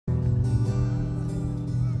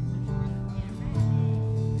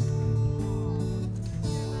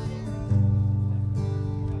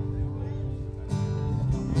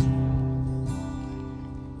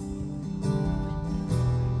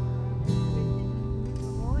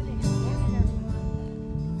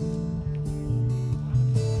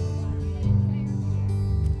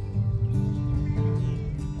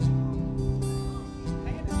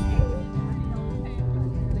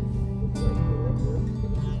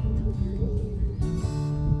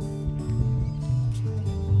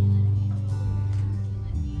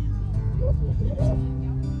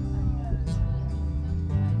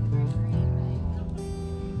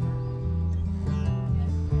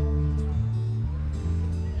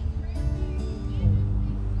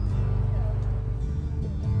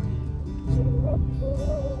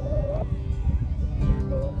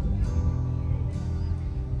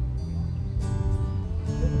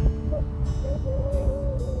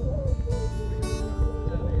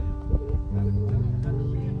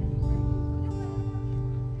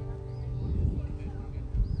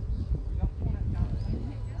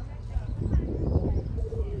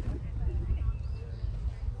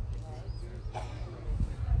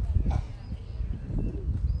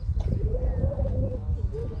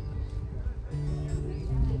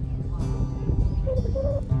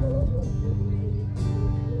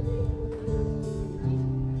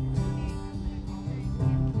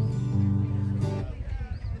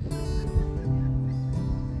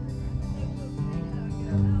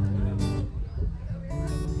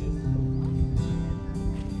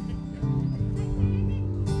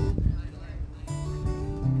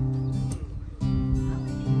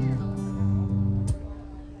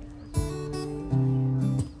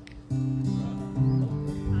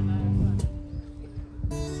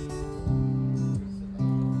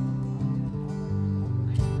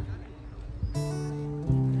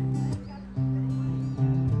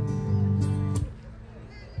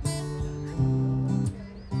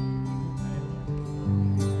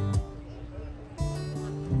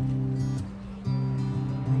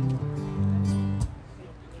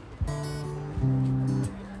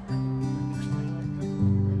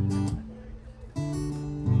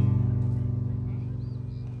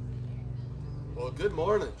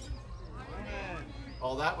morning.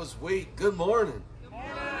 Oh, that was weak. Good morning.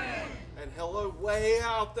 And hello way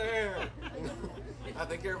out there. I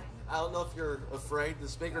don't know if you're afraid the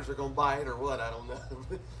speakers are going to bite or what. I don't know.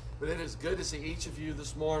 But it is good to see each of you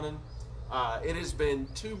this morning. It has been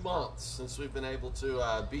 2 months since we've been able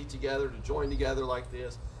to be together, to join together like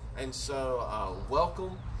this. And so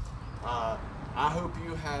welcome. I hope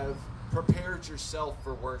you have prepared yourself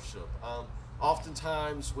for worship.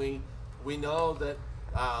 Oftentimes we know that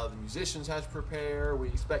the musicians have to prepare. We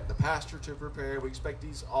expect the pastor to prepare. We expect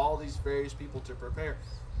all these various people to prepare.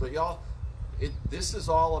 But y'all, this is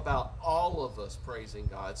all about all of us praising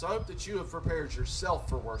God. So I hope that you have prepared yourself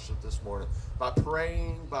for worship this morning by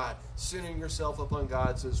praying, by centering yourself upon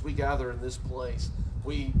God. So as we gather in this place,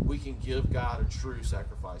 we can give God a true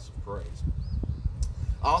sacrifice of praise.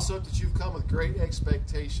 I also hope that you've come with great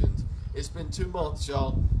expectations. It's been 2 months,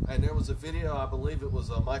 y'all, and there was a video, I believe it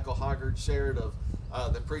was Michael Hoggard shared of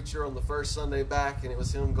the preacher on the first Sunday back, and it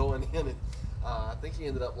was him going in, and I think he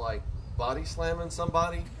ended up like body slamming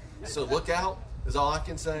somebody. So look out, is all I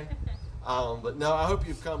can say. But no, I hope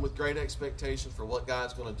you've come with great expectations for what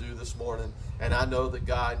God's going to do this morning, and I know that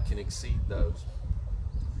God can exceed those.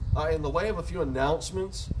 In the way of a few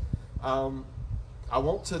announcements, I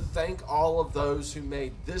want to thank all of those who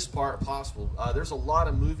made this part possible. There's a lot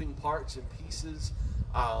of moving parts and pieces,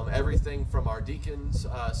 everything from our deacons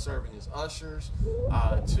serving as ushers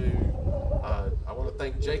to I want to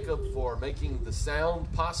thank Jacob for making the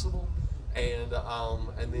sound possible, and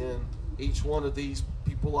then each one of these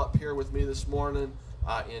people up here with me this morning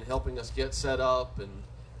in helping us get set up and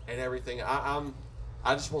everything.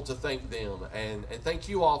 I just want to thank them and thank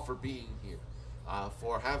you all for being here.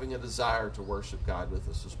 For having a desire to worship God with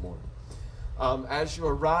us this morning. As you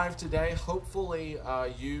arrived today, hopefully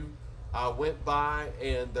you went by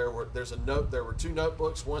and there were 2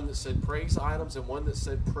 notebooks, one that said praise items and one that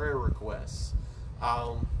said prayer requests.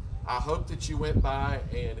 I hope that you went by,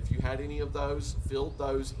 and if you had any of those, filled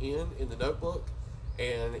those in the notebook,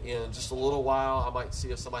 and in just a little while I might see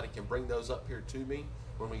if somebody can bring those up here to me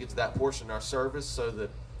when we get to that portion of our service so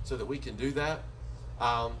that we can do that.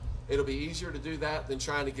 It'll be easier to do that than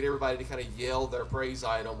trying to get everybody to kind of yell their praise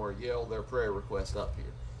item or yell their prayer request up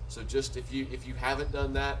here. So just if you haven't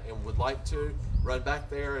done that and would like to, run back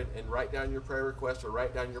there and write down your prayer request or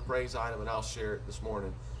write down your praise item, and I'll share it this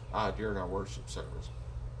morning during our worship service.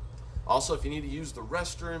 Also, if you need to use the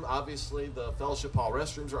restroom, obviously the fellowship hall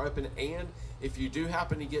restrooms are open, and if you do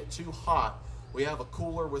happen to get too hot, we have a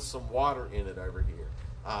cooler with some water in it over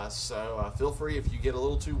here. So feel free, if you get a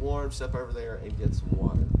little too warm, step over there and get some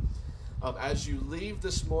water. As you leave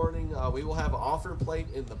this morning, we will have an offering plate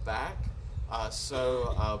in the back.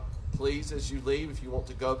 So please, as you leave, if you want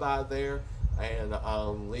to go by there and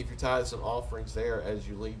leave your tithes and offerings there as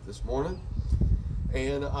you leave this morning.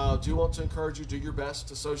 And do want to encourage you, do your best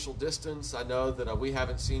to social distance. I know that we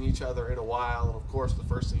haven't seen each other in a while. And of course, the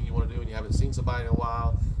first thing you want to do when you haven't seen somebody in a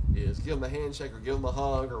while is give them a handshake or give them a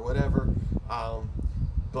hug or whatever.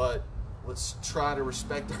 But let's try to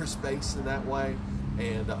respect our space in that way.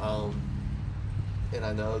 And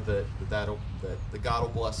I know that the God will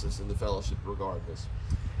bless us in the fellowship regardless.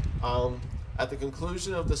 At the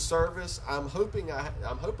conclusion of the service, I'm hoping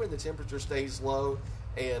the temperature stays low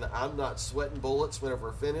and I'm not sweating bullets whenever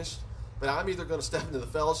we're finished. But I'm either going to step into the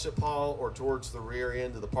fellowship hall or towards the rear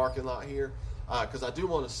end of the parking lot here, because I do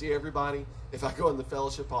want to see everybody. If I go in the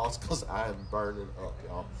fellowship hall, it's because I am burning up,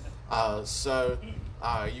 y'all. So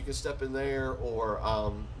you can step in there, or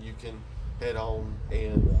you can head on,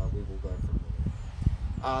 and we will go from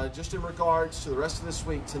there. Just in regards to the rest of this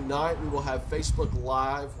week, tonight we will have Facebook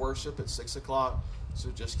Live worship at 6 o'clock. So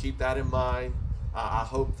just keep that in mind. I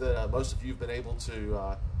hope that most of you have been able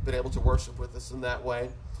to worship with us in that way.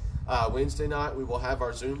 Wednesday night we will have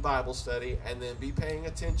our Zoom Bible study, and then be paying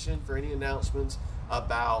attention for any announcements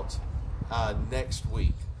about next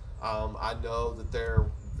week. I know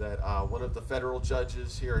that one of the federal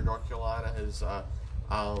judges here in North Carolina has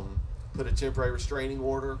put a temporary restraining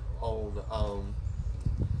order on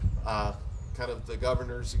kind of the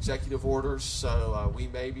governor's executive orders, so we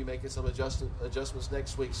may be making some adjustments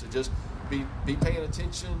next week. So just be paying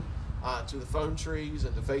attention to the phone trees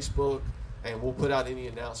and to Facebook, and we'll put out any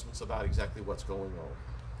announcements about exactly what's going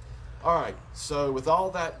on. All right, so with all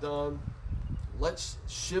that done, let's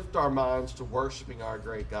shift our minds to worshiping our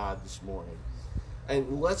great God this morning.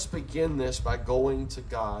 And let's begin this by going to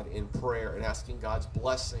God in prayer and asking God's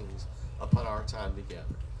blessings upon our time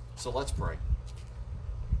together. So let's pray.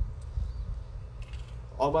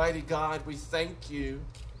 Almighty God, we thank you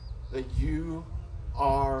that you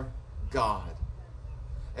are God.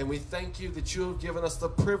 And we thank you that you have given us the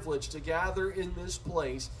privilege to gather in this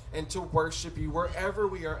place and to worship you wherever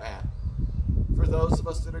we are at. For those of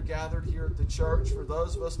us that are gathered here at the church, for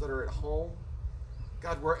those of us that are at home,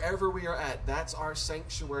 God, wherever we are at, that's our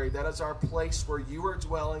sanctuary. That is our place where you are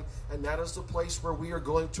dwelling, and that is the place where we are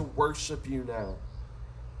going to worship you now.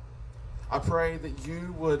 I pray that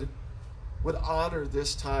you would honor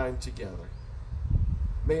this time together.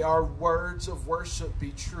 May our words of worship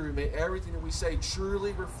be true. May everything that we say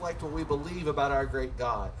truly reflect what we believe about our great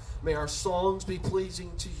God. May our songs be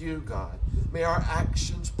pleasing to you, God. May our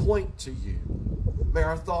actions point to you. May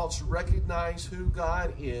our thoughts recognize who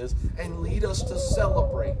God is and lead us to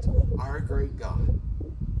celebrate our great God.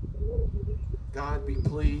 God, be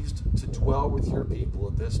pleased to dwell with your people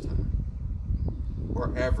at this time,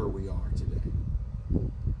 wherever we are today.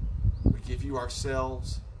 We give you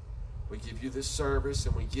ourselves. We give you this service,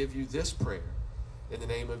 and we give you this prayer in the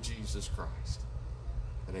name of Jesus Christ.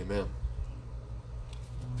 And amen.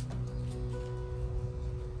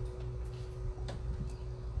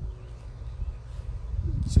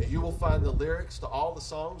 So you will find the lyrics to all the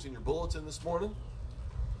songs in your bulletin this morning.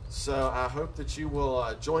 So I hope that you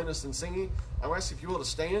will join us in singing. I will ask if you will to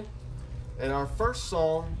stand. And our first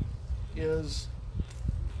song is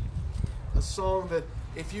a song that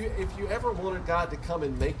if you ever wanted God to come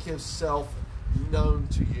and make himself known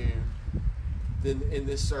to you, then in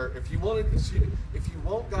this service, if you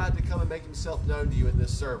want God to come and make himself known to you in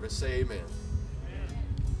this service, say amen.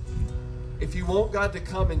 If you want God to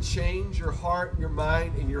come and change your heart, your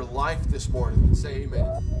mind, and your life this morning, then say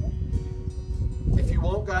amen. If you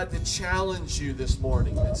want God to challenge you this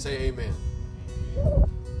morning, then say amen.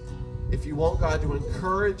 If you want God to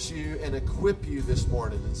encourage you and equip you this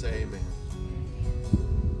morning, then say amen.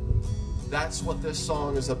 That's what this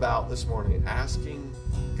song is about this morning, asking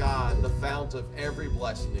God, the fount of every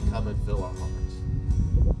blessing, to come and fill our hearts.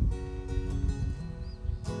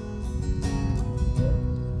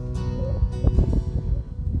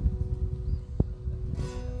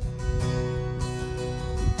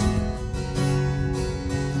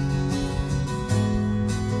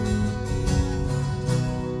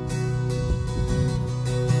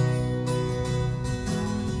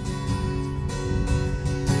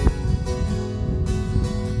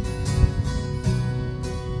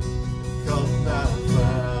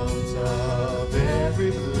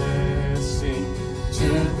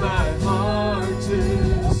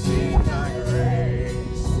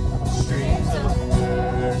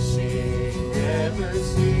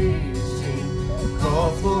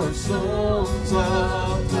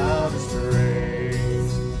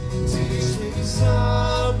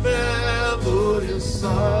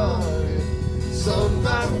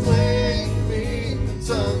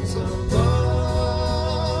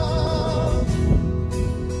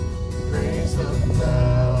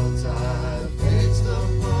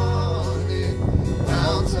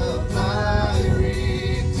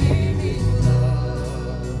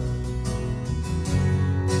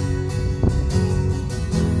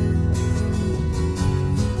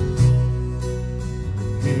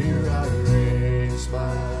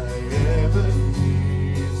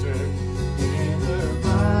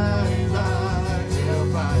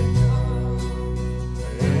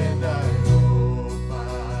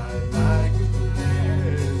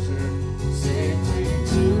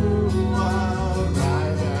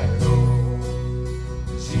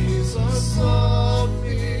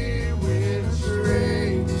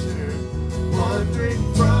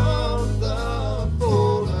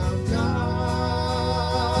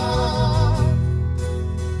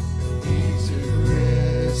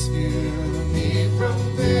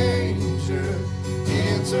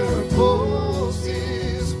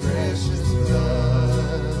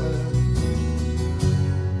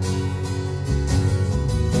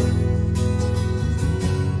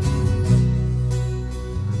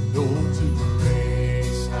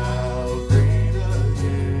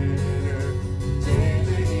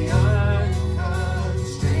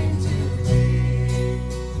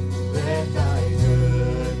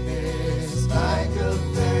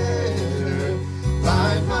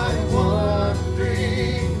 Find my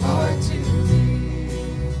wandering heart to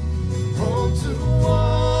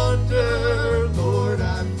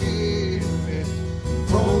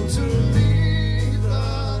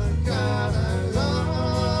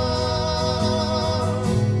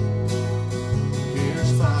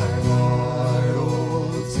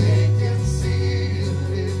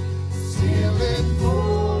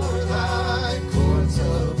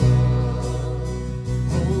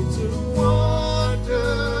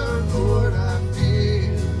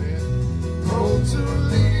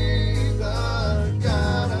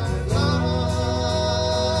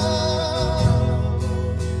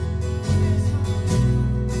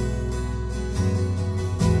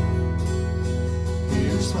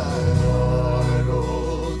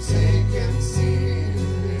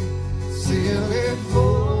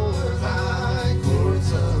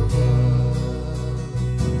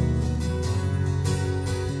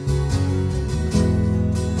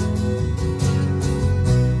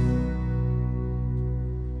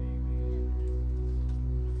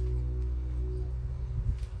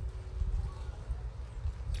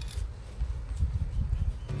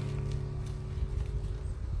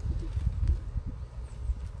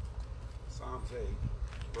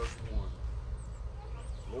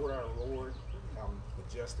Lord our Lord, how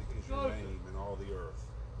majestic is your name in all the earth.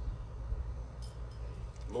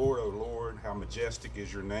 Lord, O Lord, how majestic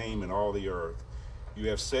is your name in all the earth. You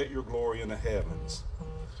have set your glory in the heavens.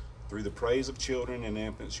 Through the praise of children and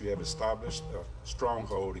infants, you have established a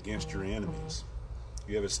stronghold against your enemies.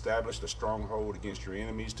 You have established a stronghold against your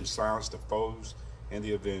enemies to silence the foes and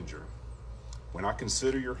the avenger. When I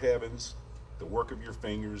consider your heavens, the work of your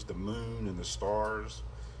fingers, the moon and the stars,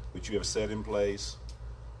 which you have set in place,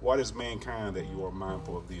 what is mankind that you are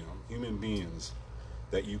mindful of them, human beings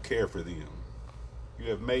that you care for them? You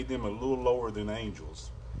have made them a little lower than angels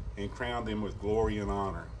and crowned them with glory and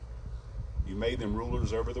honor. You made them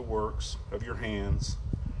rulers over the works of your hands.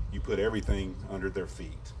 You put everything under their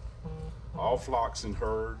feet. All flocks and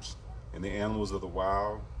herds and the animals of the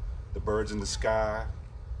wild, the birds in the sky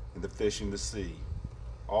and the fish in the sea,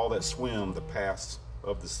 all that swim the paths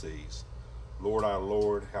of the seas. Lord our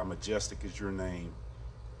Lord, how majestic is your name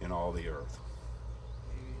in all the earth.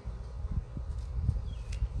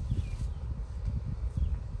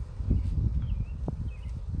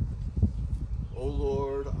 O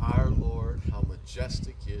Lord, our Lord, how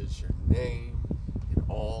majestic is your name in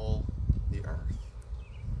all the earth.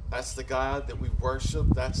 That's the God that we worship.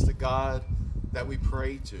 That's the God that we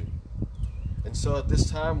pray to. And so at this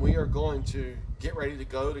time, we are going to get ready to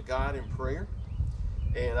go to God in prayer.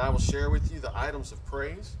 And I will share with you the items of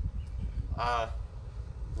praise.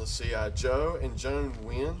 Let's see, Joe and Joan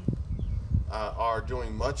Wynn are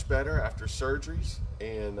doing much better after surgeries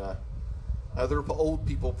and other old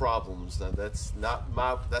people problems. Now, that's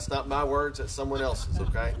not my words. That's someone else's.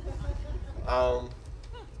 Okay.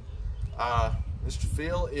 Mr.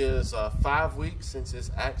 Phil is 5 weeks since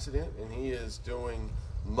his accident, and he is doing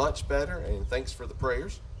much better. And thanks for the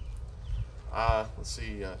prayers. Let's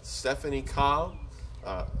see, Stephanie Cobb,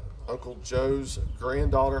 Uncle Joe's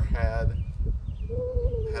granddaughter had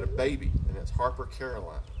a baby, and it's Harper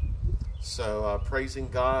Caroline. So praising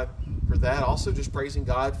God for that. Also just praising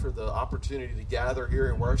God for the opportunity to gather here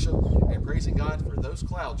and worship, and praising God for those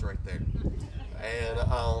clouds right there.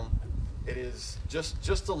 And it is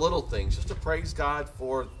just the little things, just to praise God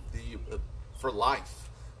for life,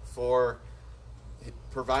 for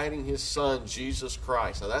providing his son, Jesus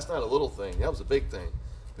Christ. Now that's not a little thing, that was a big thing.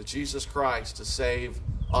 But Jesus Christ to save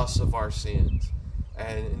us of our sins.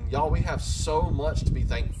 And y'all, we have so much to be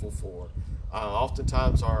thankful for.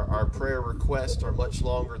 Oftentimes our prayer requests are much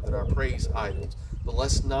longer than our praise items. But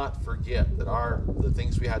let's not forget that the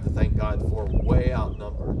things we have to thank God for way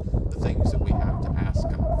outnumber the things that we have to ask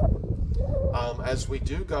God for. As we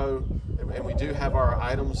do go, and we do have our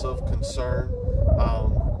items of concern,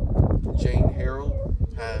 Jane Harrell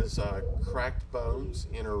has cracked bones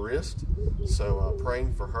in her wrist, so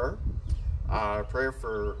praying for her. Prayer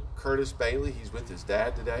for Curtis Bailey, he's with his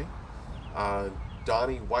dad today.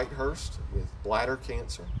 Donnie Whitehurst with bladder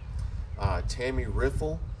cancer. Tammy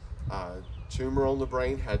Riffle, tumor on the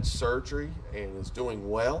brain, had surgery and is doing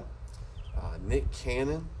well. Nick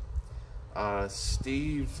Cannon.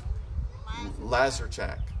 Steve Lazarchak.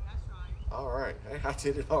 That's right. All right. Hey, I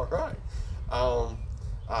did it all right.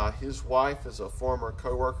 His wife is a former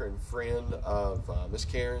co-worker and friend of Miss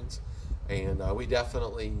Karen's, and we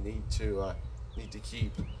definitely need to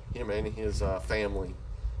keep him and his family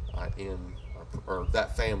or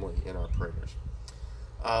that family in our prayers.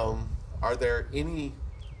 Are there any?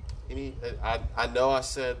 I know I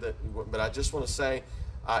said that, but I just want to say,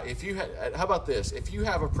 how about this? If you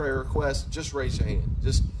have a prayer request, just raise your hand.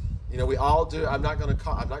 Just, we all do. I'm not going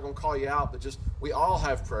to call you out, but just, we all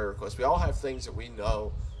have prayer requests. We all have things that we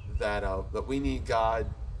know that we need God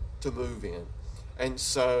to move in. And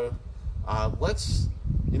so let's,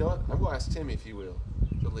 I'm going to ask Timmy if he will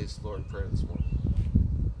to lead us the Lord in prayer this morning.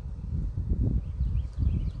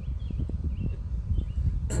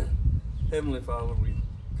 Heavenly Father, we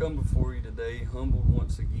come before you today, humbled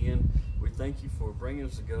once again. We thank you for bringing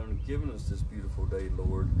us together and giving us this beautiful day,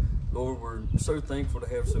 Lord. Lord, we're so thankful to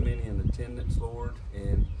have so many in attendance, Lord,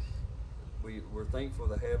 and we're thankful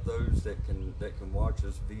to have those that can watch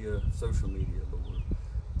us via social media, Lord.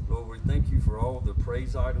 Lord, we thank you for all the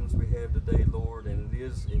praise items we have today, Lord, and it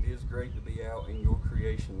is great to be out in your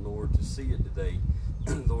creation, Lord, to see it today.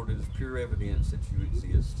 Lord, it is pure evidence that you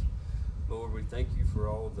exist. Lord, we thank you for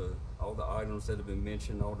all the items that have been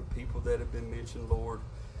mentioned, all the people that have been mentioned, Lord.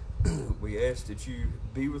 We ask that you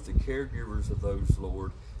be with the caregivers of those,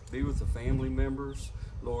 Lord. Be with the family members,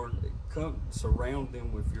 Lord. Come surround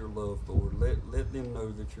them with your love, Lord. Let them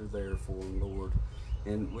know that you're there for them, Lord.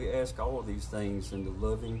 And we ask all of these things in the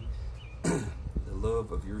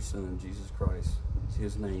love of your Son, Jesus Christ. It's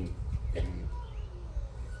his name. Amen.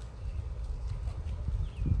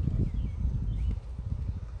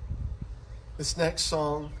 This next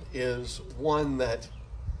song is one that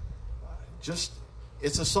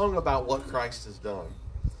it's a song about what Christ has done.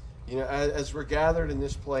 You know, as we're gathered in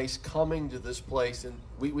this place, coming to this place, and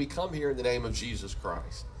we come here in the name of Jesus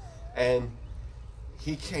Christ. And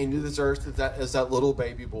he came to this earth as that little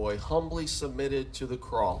baby boy, humbly submitted to the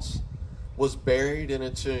cross, was buried in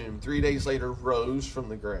a tomb, 3 days later rose from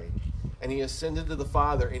the grave. And he ascended to the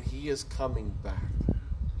Father, and he is coming back.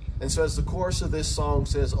 And so as the chorus of this song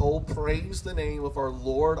says, "Oh, praise the name of our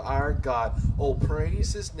Lord our God. Oh,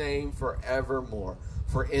 praise his name forevermore.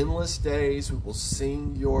 For endless days we will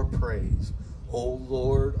sing your praise. Oh,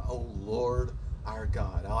 Lord our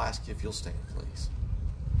God." I'll ask you if you'll stand, please.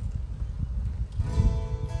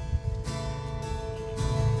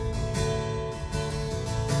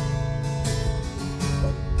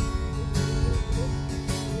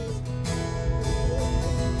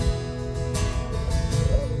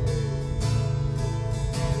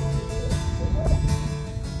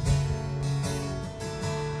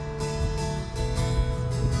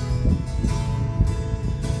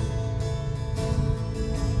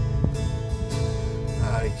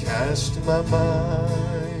 Cast my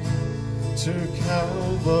mind to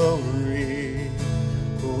Calvary,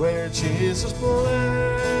 where Jesus bled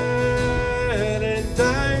and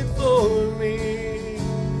died for me.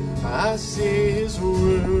 I see his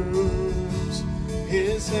wounds,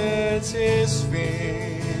 his hands, his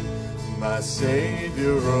feet, my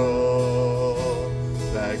Savior on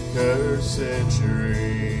that cursed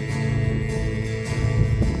tree.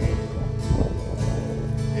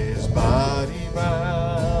 His body bound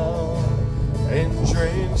and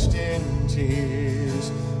drenched in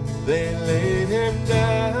tears, they laid him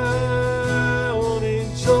down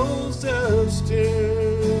in Joseph's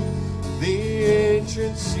tomb. The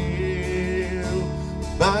entrance sealed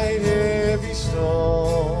by heavy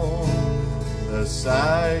stone, the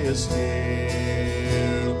sigh is still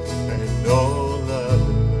and all alone.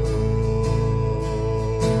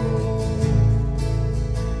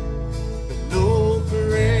 And oh,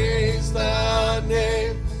 praise the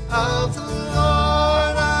name of the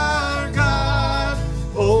Lord our God.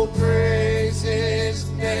 Oh, praise his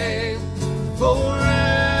name forevermore.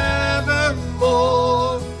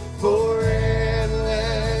 For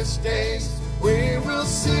endless days we will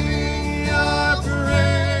sing your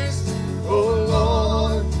praise. Oh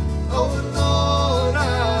Lord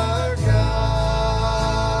our God.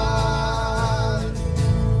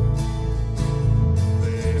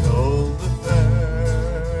 Then on the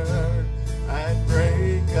third at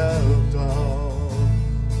break of dawn,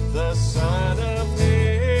 the Son of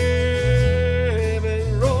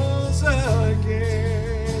Heaven rose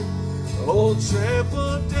again. Oh,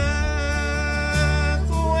 trample death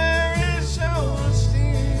where it shall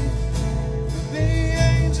sting. The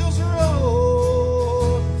angels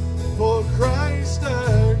roar for Christ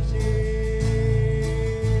our King.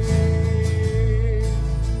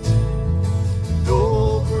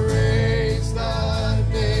 Oh, praise the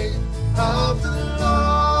name of the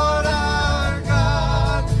Lord our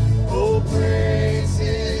God. Oh, praise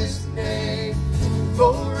his name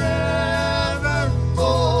forevermore.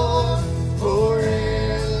 For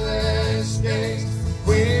endless days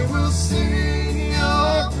we will sing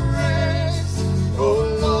your praise. Oh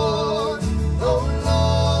Lord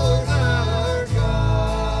our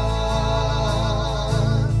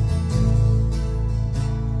God.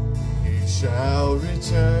 He shall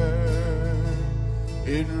return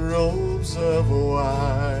in robes of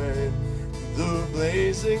white. The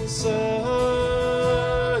blazing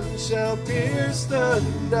sun shall pierce the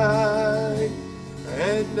night,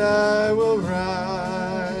 and I will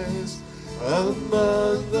rise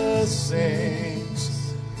among the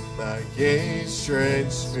saints, my gaze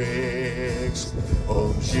transfixed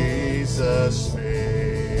on Jesus' face.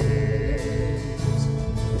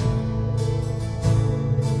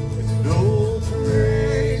 And oh,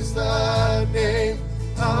 praise the name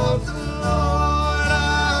of the Lord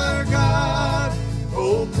our God.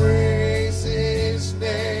 Oh, praise his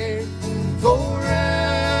name forevermore.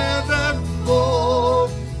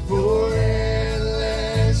 For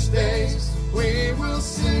endless days we will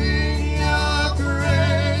sing your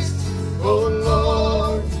praise. Oh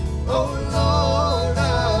Lord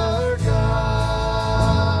our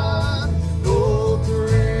God.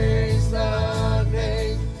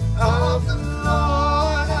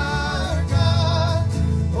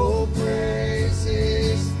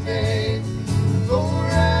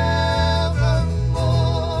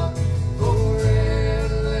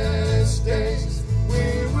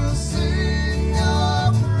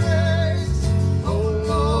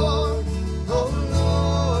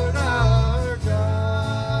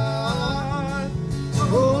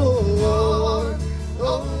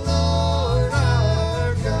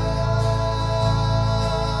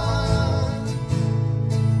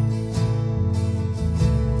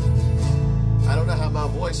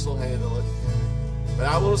 handle it. But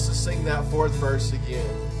I want us to sing that fourth verse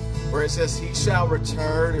again, where it says, he shall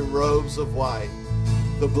return in robes of white.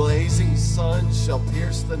 The blazing sun shall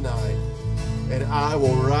pierce the night, and I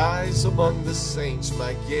will rise among the saints,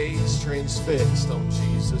 my gaze transfixed on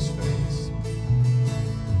Jesus' face.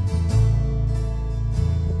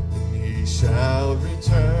 He shall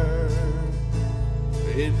return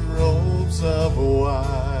in robes of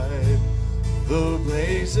white. The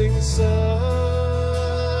blazing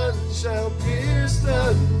sun shall pierce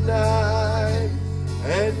the night,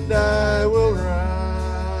 and I will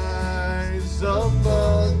rise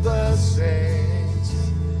among the saints,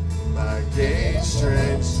 my gaze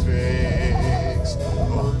transfixed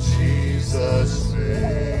on Jesus'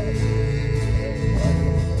 face.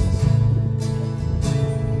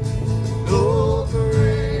 Oh,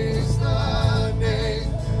 praise the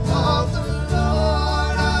name of the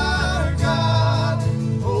Lord our God.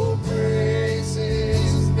 Oh, praise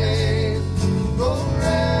his name forevermore.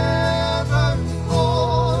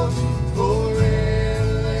 For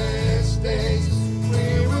endless days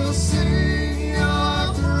we will sing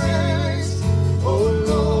your praise. Oh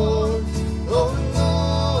Lord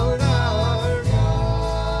our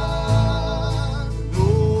God.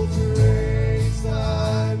 Oh, praise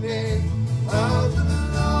the name of the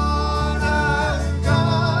Lord our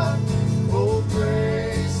God. Oh,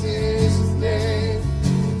 praise his name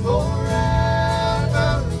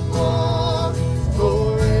forevermore.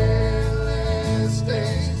 For endless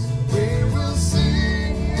days we will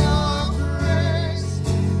sing your praise.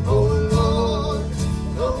 Oh Lord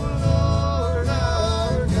our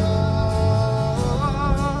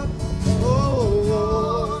God. Oh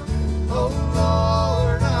Lord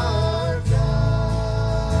our God.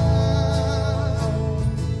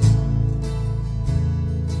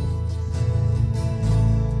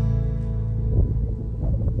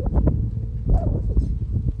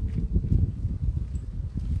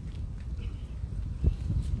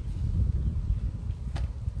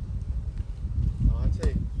 I tell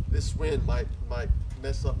you, this wind might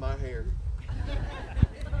mess up my hair.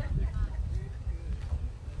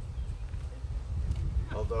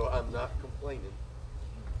 Although I'm not complaining.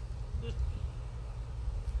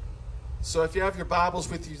 So if you have your Bibles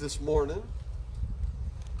with you this morning,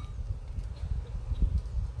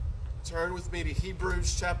 turn with me to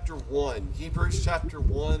Hebrews chapter 1. Hebrews chapter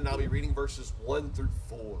 1, and I'll be reading verses 1 through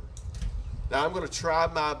 4. Now I'm going to try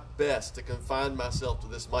my best to confine myself to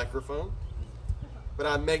this microphone, but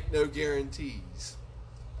I make no guarantees.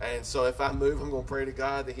 And so if I move, I'm going to pray to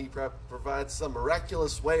God that he provides some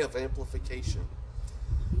miraculous way of amplification.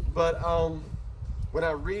 But when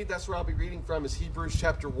I read, that's where I'll be reading from, is Hebrews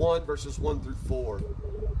chapter 1, verses 1 through 4.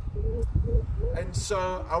 And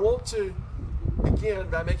so I want to begin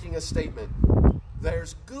by making a statement.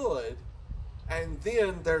 There's good, and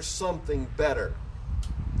then there's something better.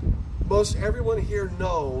 Most everyone here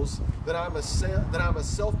knows that I'm a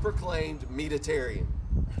self-proclaimed meatitarian.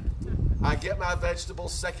 I get my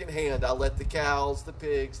vegetables secondhand. I let the cows, the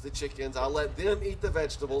pigs, the chickens, I let them eat the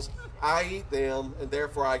vegetables. I eat them, and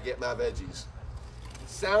therefore I get my veggies.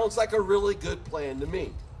 Sounds like a really good plan to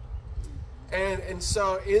me. And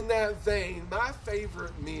so in that vein, my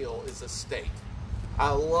favorite meal is a steak.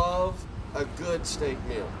 I love a good steak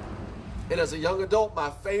meal. And as a young adult, my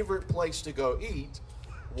favorite place to go eat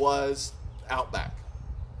was Outback.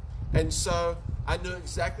 And so I knew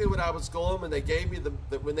exactly what I was going when they gave me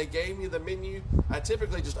the menu. I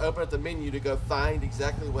typically just open up the menu to go find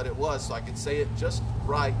exactly what it was so I could say it just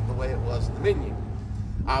right the way it was in the menu.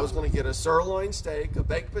 I was going to get a sirloin steak, a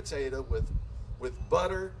baked potato with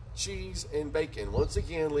butter, cheese, and bacon. Once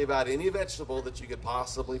again, leave out any vegetable that you could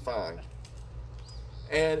possibly find.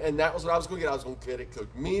 And that was what I was going to get. I was going to get it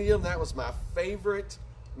cooked medium. That was my favorite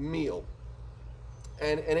meal.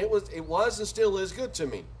 And it was and still is good to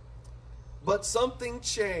me. But something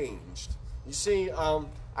changed. You see,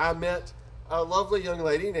 I met a lovely young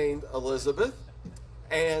lady named Elizabeth,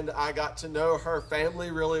 and I got to know her family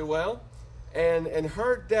really well. And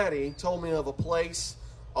her daddy told me of a place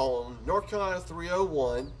on North Carolina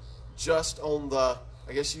 301, just on the,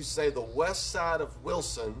 I guess you'd say, the west side of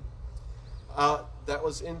Wilson, that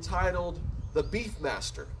was entitled the Beef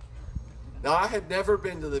Master. Now, I had never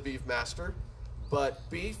been to the Beef Master, but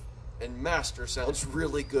beef and master sounds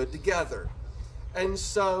really good together. And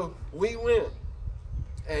so we went,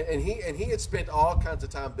 and he had spent all kinds of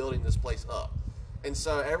time building this place up. And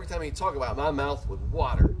so every time he'd talk about it, my mouth would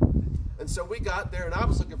water. And so we got there, and I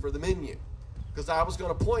was looking for the menu because I was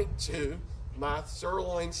going to point to my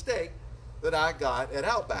sirloin steak that I got at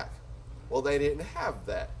Outback. Well, they didn't have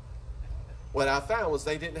that. What I found was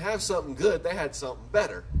they didn't have something good. They had something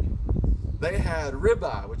better. they had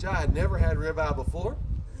ribeye, which I had never had ribeye before,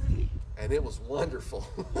 and it was wonderful.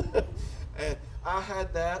 And I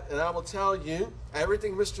had that, and I will tell you,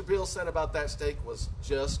 everything Mr. Bill said about that steak was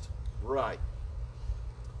just right.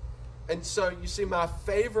 And so you see, my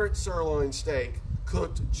favorite sirloin steak,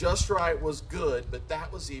 cooked just right, was good, but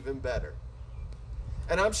that was even better.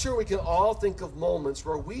 And I'm sure we can all think of moments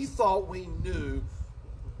where we thought we knew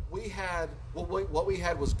we had what we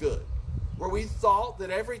had was good, where we thought that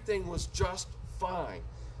everything was just fine.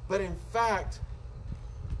 But in fact,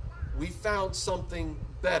 we found something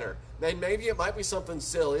better. Now, maybe it might be something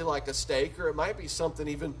silly like a steak, or it might be something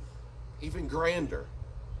even grander.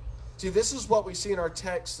 See, this is what we see in our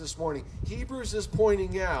text this morning. Hebrews is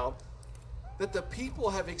pointing out that the people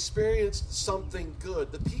have experienced something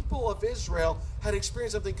good. The people of Israel had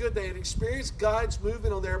experienced something good. They had experienced God's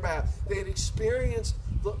movement on their behalf. They had experienced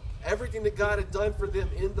everything that God had done for them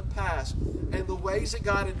in the past, and the ways that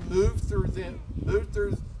God had moved through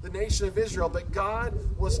the nation of Israel. But God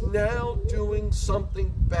was now doing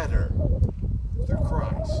something better through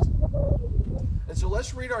Christ. And so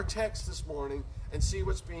let's read our text this morning and see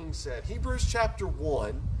what's being said. Hebrews chapter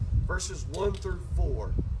 1, verses 1 through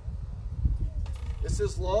 4. It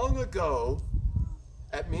says, long ago,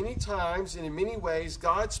 at many times and in many ways,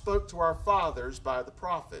 God spoke to our fathers by the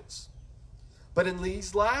prophets. But in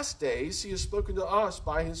these last days, he has spoken to us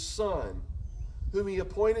by his Son, whom he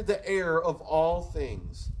appointed the heir of all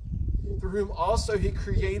things, through whom also he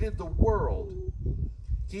created the world.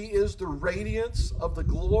 He is the radiance of the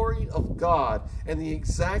glory of God and the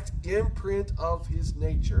exact imprint of his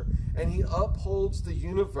nature, and he upholds the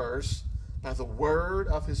universe by the word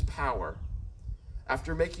of his power.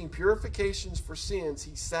 After making purifications for sins,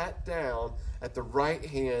 he sat down at the right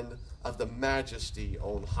hand of the Majesty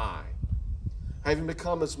on high, having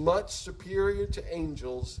become as much superior to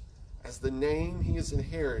angels as the name he has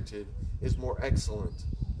inherited is more excellent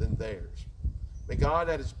than theirs. May God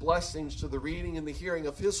add his blessings to the reading and the hearing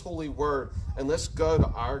of his holy word. And let's go to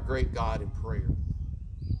our great God in prayer.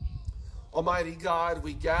 Almighty God,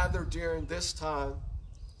 we gather during this time,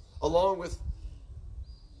 along with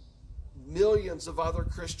millions of other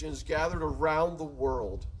Christians gathered around the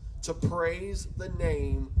world, to praise the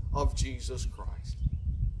name of Jesus Christ.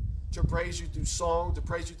 To praise you through song, to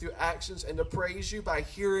praise you through actions, and to praise you by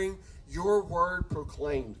hearing your word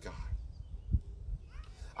proclaimed, God.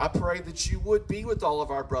 I pray that you would be with all of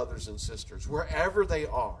our brothers and sisters, wherever they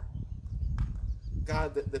are.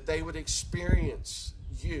 God, that they would experience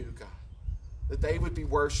you, God. That they would be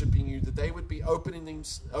worshiping you, that they would be opening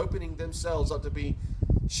themselves up to be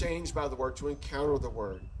changed by the word, to encounter the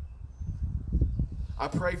word. I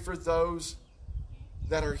pray for those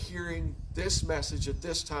that are hearing this message at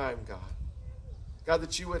this time, God. God,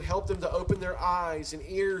 that you would help them to open their eyes and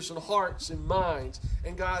ears and hearts and minds.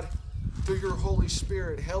 And God, through your Holy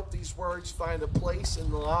Spirit, help these words find a place in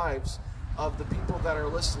the lives of the people that are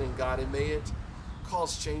listening, God, and may it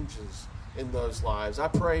cause changes in those lives. I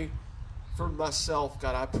pray for myself,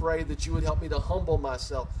 God. I pray that you would help me to humble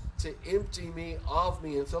myself, to empty me of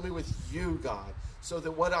me and fill me with you, God, so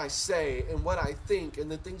that what I say and what I think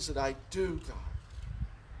and the things that I do, God,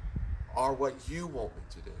 are what you want me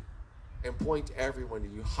to do, and point everyone to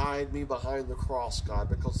you. Hide me behind the cross, God,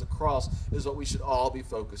 because the cross is what we should all be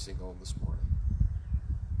focusing on this morning.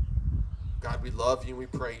 God, we love you and we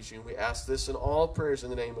praise you, and we ask this in all prayers in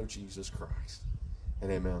the name of Jesus Christ.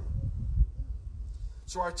 And amen.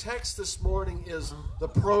 So our text this morning is the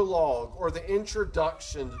prologue, or the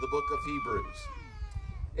introduction to the book of Hebrews.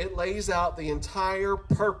 It lays out the entire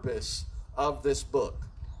purpose of this book.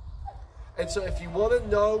 And so if you want to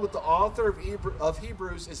know what the author of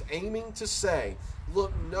Hebrews is aiming to say,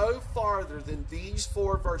 look no farther than these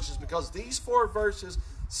 4 verses, because these 4 verses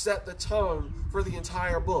set the tone for the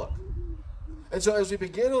entire book. And so as we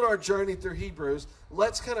begin on our journey through Hebrews,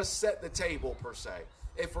 let's kind of set the table, per se.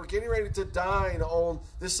 If we're getting ready to dine on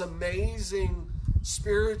this amazing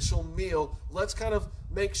spiritual meal, let's kind of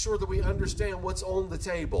make sure that we understand what's on the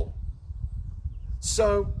table.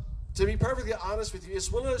 So, to be perfectly honest with you,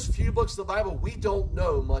 it's one of those few books of the Bible we don't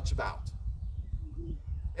know much about.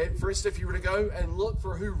 And for instance, if you were to go and look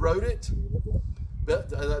for who wrote it,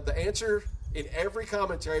 the answer in every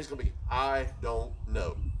commentary is going to be, I don't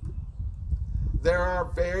know. There are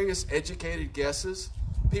various educated guesses,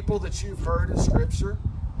 people that you've heard in Scripture.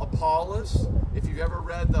 Apollos, if you've ever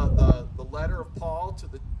read the letter of Paul to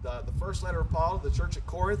the first letter of Paul to the church at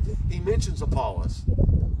Corinth, he mentions Apollos.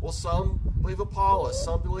 Well, some believe Apollos,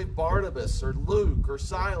 some believe Barnabas or Luke or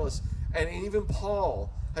Silas, and even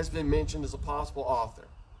Paul has been mentioned as a possible author.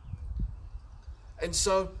 And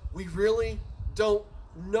so we really don't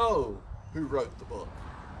know who wrote the book.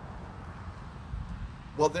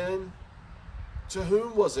 Well then, to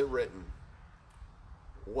whom was it written?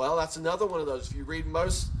 Well, that's another one of those. If you read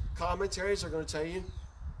most commentaries, they're going to tell you,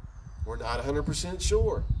 we're not 100%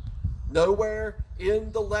 sure. Nowhere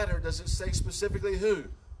in the letter does it say specifically who.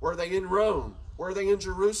 Were they in Rome? Were they in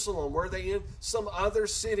Jerusalem? Were they in some other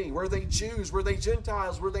city? Were they Jews? Were they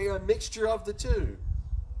Gentiles? Were they a mixture of the two?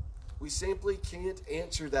 We simply can't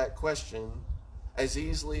answer that question as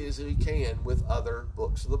easily as we can with other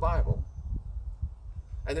books of the Bible.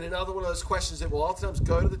 And then another one of those questions that will oftentimes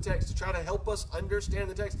go to the text to try to help us understand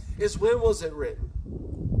the text is, when was it written?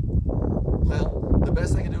 Well, the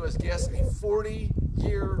best they can do is guess a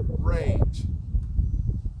 40-year range.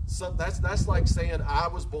 So that's like saying I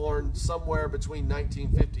was born somewhere between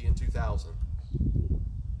 1950 and 2000.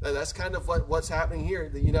 That's kind of what's happening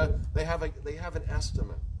here. You know, they have an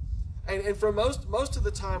estimate. And for most of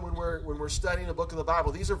the time when we're studying a book of the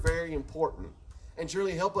Bible, these are very important and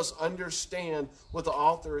generally help us understand what the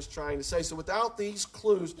author is trying to say. So without these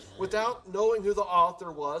clues, without knowing who the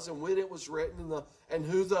author was and when it was written and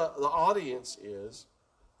who the audience is,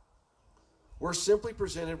 we're simply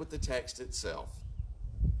presented with the text itself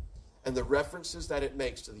and the references that it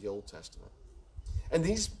makes to the Old Testament. And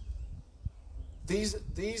this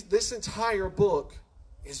entire book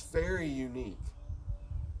is very unique,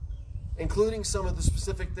 including some of the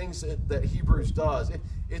specific things that Hebrews does.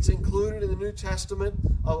 It's included in the New Testament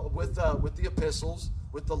with the epistles,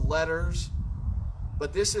 with the letters,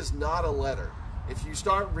 but this is not a letter. If you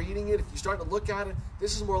start reading it, if you start to look at it,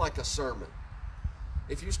 this is more like a sermon.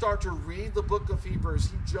 If you start to read the book of Hebrews,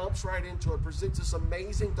 he jumps right into it, presents this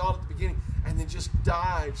amazing thought at the beginning, and then just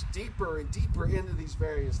dives deeper and deeper into these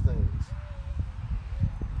various things.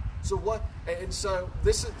 So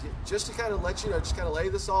this is just to kind of let you know, just kind of lay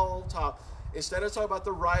this all on top. Instead of talking about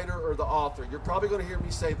the writer or the author, you're probably going to hear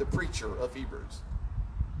me say the preacher of Hebrews.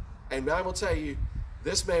 And I will tell you,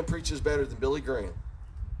 this man preaches better than Billy Graham.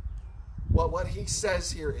 What he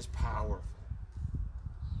says here is powerful.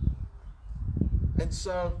 And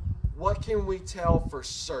so, what can we tell for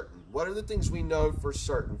certain? What are the things we know for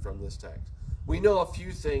certain from this text? We know a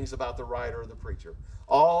few things about the writer or the preacher.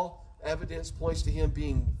 All evidence points to him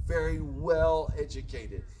being very well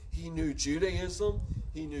educated. He knew Judaism.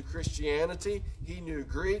 He knew Christianity. He knew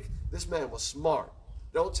Greek. This man was smart.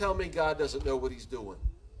 Don't tell me God doesn't know what he's doing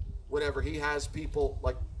whenever he has people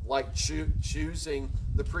like choosing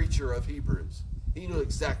the preacher of Hebrews. He knew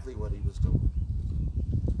exactly what he was doing.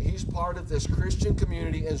 He's part of this Christian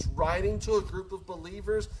community and is writing to a group of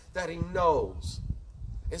believers that he knows.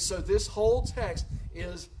 And so this whole text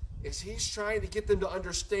is he's trying to get them to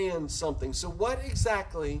understand something. So what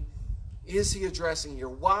exactly is he addressing here?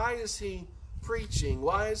 Why is he preaching?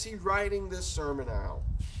 Why is he writing this sermon out?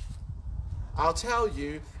 I'll tell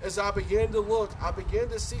you, as I began to look, I began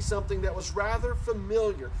to see something that was rather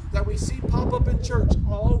familiar, that we see pop up in church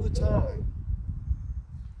all the time.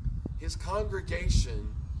 His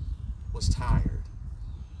congregation was tired.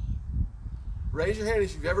 Raise your hand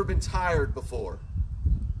if you've ever been tired before.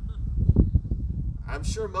 I'm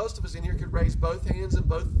sure most of us in here could raise both hands and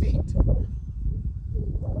both feet.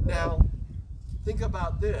 Now, think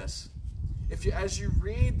about this. As you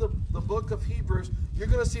read the book of Hebrews, you're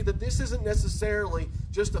going to see that this isn't necessarily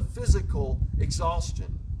just a physical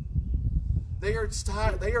exhaustion. They are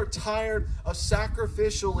tired of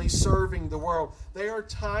sacrificially serving the world. They are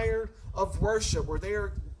tired of worship, where they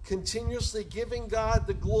are continuously giving God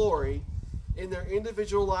the glory in their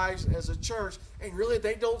individual lives as a church, and really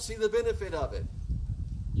they don't see the benefit of it.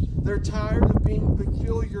 They're tired of being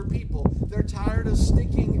peculiar people. They're tired of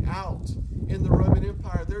sticking out in the Roman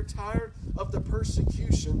Empire. They're tired of the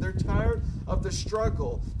persecution. They're tired of the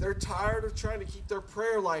struggle. They're tired of trying to keep their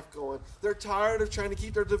prayer life going. They're tired of trying to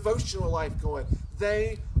keep their devotional life going.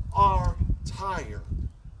 They are tired.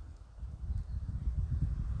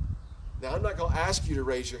 Now, I'm not going to ask you to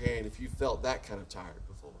raise your hand if you felt that kind of tired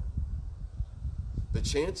before. But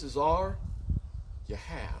chances are you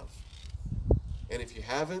have. And if you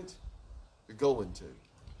haven't, you're going to.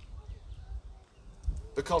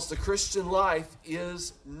 Because the Christian life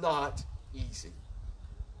is not easy.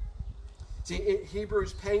 See,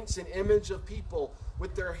 Hebrews paints an image of people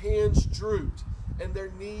with their hands drooped and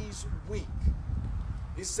their knees weak.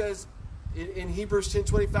 He says in Hebrews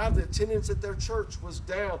 10:25, the attendance at their church was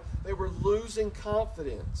down. They were losing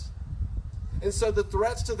confidence. And so the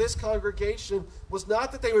threats to this congregation was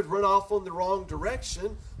not that they would run off in the wrong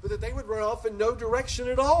direction, but that they would run off in no direction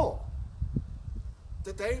at all.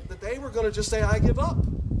 That they were going to just say, I give up.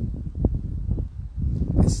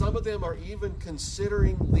 And some of them are even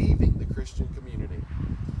considering leaving the Christian community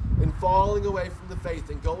and falling away from the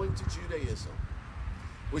faith and going to Judaism,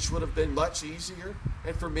 which would have been much easier,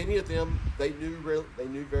 And for many of them, they knew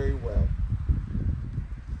very well.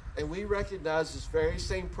 And we recognize this very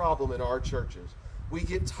same problem in our churches. We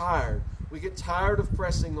get tired. We get tired of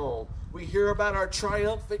pressing on. We hear about our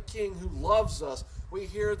triumphant King who loves us. We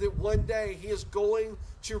hear that one day he is going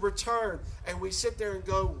to return. And we sit there and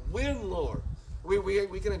go, when, Lord?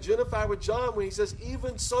 We can identify with John when he says,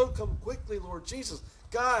 even so, come quickly, Lord Jesus.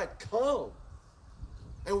 God, come.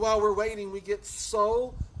 And while we're waiting, we get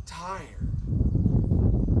so tired.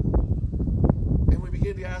 And we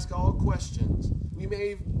begin to ask all questions. We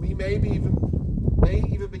may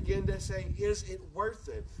even begin to say, is it worth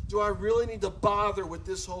it? Do I really need to bother with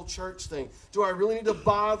this whole church thing? Do I really need to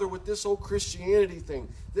bother with this whole Christianity thing?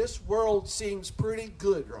 This world seems pretty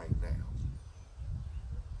good right now.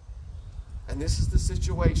 And this is the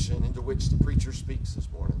situation into which the preacher speaks this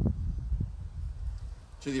morning.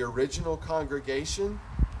 To the original congregation,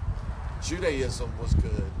 Judaism was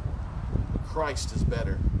good. Christ is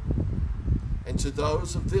better. And to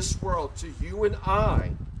those of this world, to you and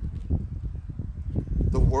I,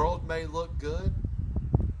 the world may look good.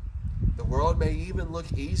 The world may even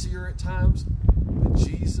look easier at times, but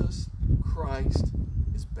Jesus Christ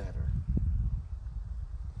is better.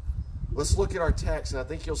 Let's look at our text, and I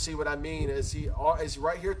think you'll see what I mean as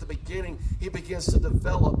right here at the beginning, he begins to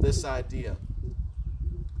develop this idea.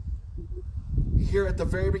 Here at the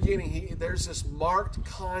very beginning, there's this marked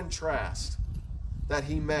contrast that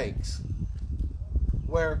he makes,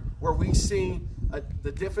 where we see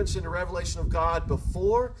the difference in the revelation of God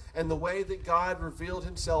before and the way that God revealed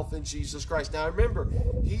himself in Jesus Christ. Now remember,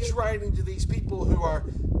 he's writing to these people who are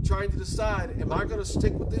trying to decide, am I going to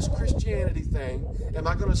stick with this Christianity thing? Am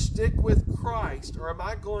I going to stick with Christ? Or am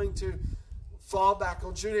I going to fall back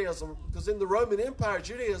on Judaism? Because in the Roman Empire,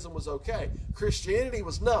 Judaism was okay. Christianity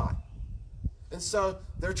was not. And so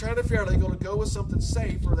they're trying to figure out, are they going to go with something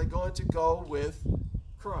safe or are they going to go with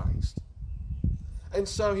Christ? And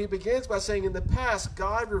so he begins by saying, in the past,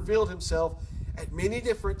 God revealed himself at many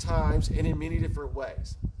different times and in many different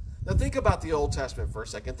ways. Now think about the Old Testament for a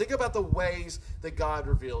second. Think about the ways that God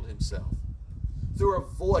revealed himself. Through a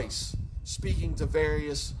voice speaking to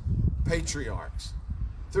various patriarchs.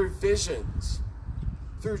 Through visions.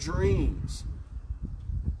 Through dreams.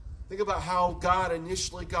 Think about how God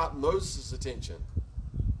initially got Moses' attention.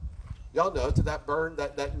 Y'all know, to that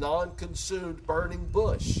non-consumed burning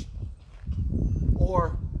bush.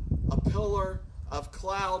 Or a pillar of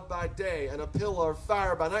cloud by day and a pillar of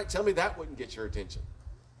fire by night. Tell me that wouldn't get your attention.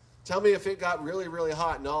 Tell me if it got really, really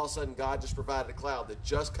hot and all of a sudden God just provided a cloud that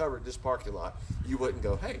just covered this parking lot, you wouldn't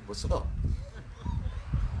go, hey, what's up?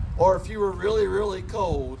 Or if you were really, really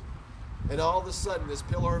cold and all of a sudden this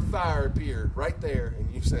pillar of fire appeared right there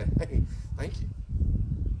and you said, hey, thank you.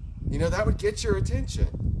 You know, that would get your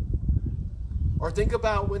attention. Or think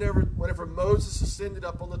about whenever Moses ascended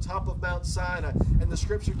up on the top of Mount Sinai, and the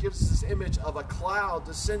scripture gives us this image of a cloud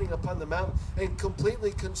descending upon the mountain and completely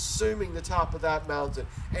consuming the top of that mountain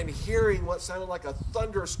and hearing what sounded like a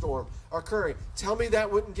thunderstorm occurring. Tell me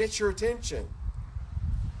that wouldn't get your attention.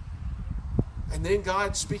 And then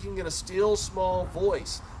God speaking in a still small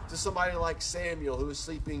voice to somebody like Samuel who was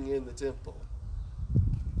sleeping in the temple.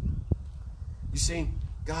 You see,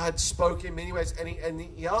 God spoke in many ways, and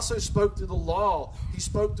he also spoke through the law. He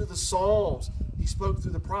spoke through the Psalms. He spoke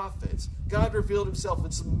through the prophets. God revealed himself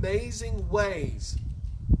in some amazing ways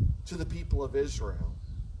to the people of Israel.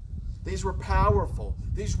 These were powerful.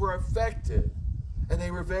 These were effective. And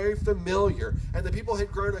they were very familiar. And the people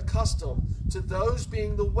had grown accustomed to those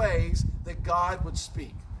being the ways that God would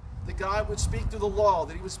speak. That God would speak through the law,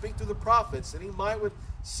 that he would speak through the prophets, that he would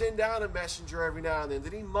send out a messenger every now and then,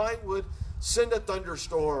 that he would send a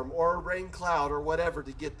thunderstorm or a rain cloud or whatever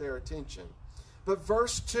to get their attention. But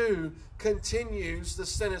verse 2 continues the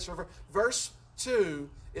sentence. Verse 2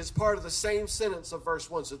 is part of the same sentence of verse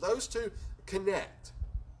 1. So those two connect.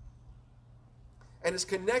 And it's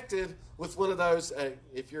connected with one of those,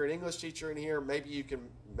 if you're an English teacher in here, maybe you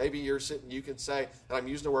can say, and I'm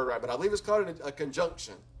using the word right, but I believe it's called a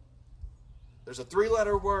conjunction. There's a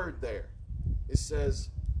 3-letter word there. It says,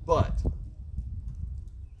 but.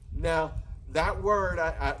 Now, that word,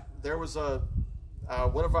 there was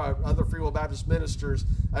one of our other Free Will Baptist ministers,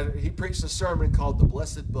 he preached a sermon called The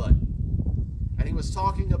Blessed But. And he was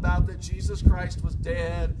talking about that Jesus Christ was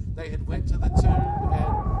dead. They had went to the tomb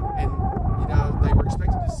and you know, they were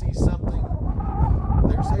expecting to see something.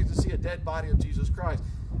 They were expecting to see a dead body of Jesus Christ.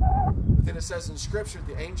 But then it says in Scripture,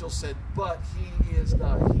 the angel said, but he is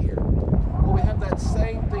not here. Well, we have that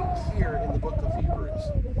same thing here in the book of Hebrews.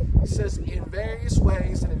 It says in various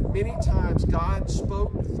ways and in many times God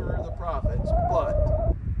spoke through the prophets,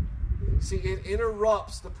 but See, it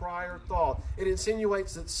interrupts the prior thought. It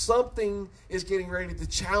insinuates that something is getting ready to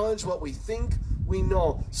challenge what we think we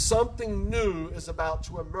know. Something new is about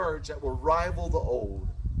to emerge that will rival the old.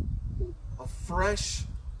 A fresh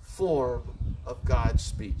form of God's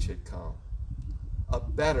speech had come. A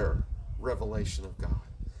better revelation of God.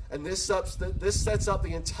 And this sets up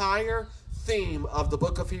the entire theme of the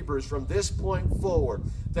book of Hebrews from this point forward.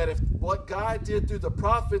 That if what God did through the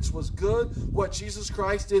prophets was good, what Jesus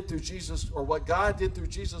Christ did through Jesus, or what God did through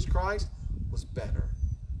Jesus Christ was better.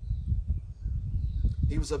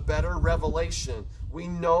 He was a better revelation. We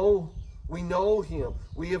know him.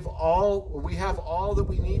 We have all that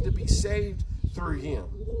we need to be saved through him.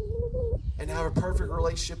 And have a perfect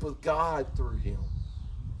relationship with God through him.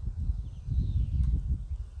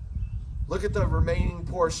 Look at the remaining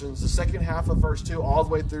portions, the second half of verse 2 all the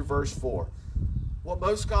way through verse 4. What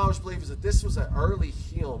most scholars believe is that this was an early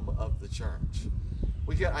hymn of the church.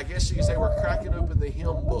 I guess you could say we're cracking open the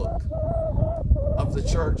hymn book of the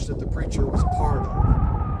church that the preacher was a part of.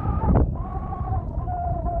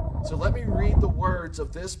 So let me read the words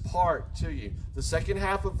of this part to you. The second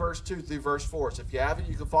half of verse 2 through verse 4. So if you have it,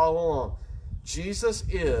 you can follow along. Jesus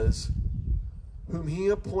is whom he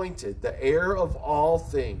appointed the heir of all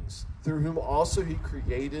things, through whom also he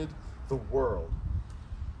created the world.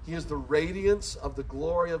 He is the radiance of the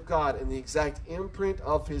glory of God and the exact imprint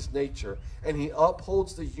of his nature. And he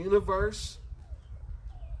upholds the universe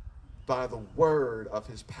by the word of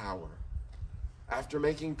his power. After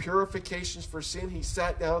making purifications for sin, he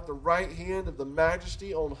sat down at the right hand of the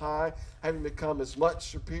majesty on high, having become as much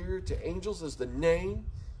superior to angels as the name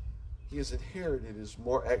he has inherited is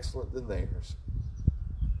more excellent than theirs.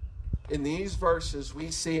 In these verses,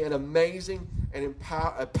 we see an amazing and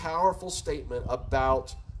a powerful statement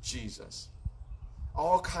about Jesus.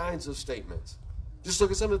 All kinds of statements. Just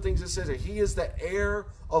look at some of the things it says here. He is the heir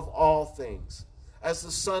of all things. As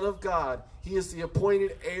the Son of God, he is the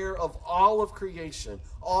appointed heir of all of creation.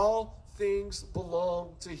 All things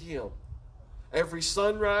belong to him. Every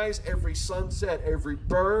sunrise, every sunset, every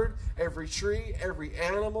bird, every tree, every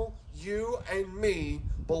animal, you and me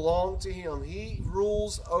belong to him. He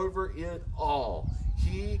rules over it all.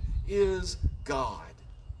 He is God.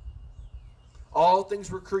 All things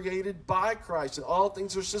were created by Christ, and all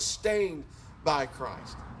things are sustained by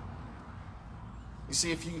Christ. You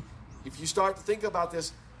see, if you start to think about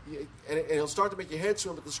this, and it'll start to make your head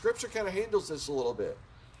swim, but the Scripture kind of handles this a little bit.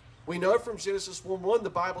 We know from Genesis 1:1, the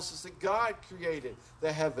Bible says that God created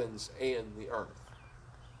the heavens and the earth.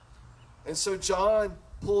 And so John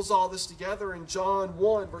pulls all this together in John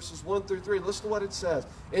 1, verses 1 through 3. Listen to what it says.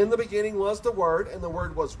 In the beginning was the Word, and the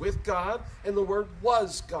Word was with God, and the Word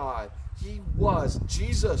was God.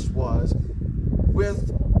 Jesus was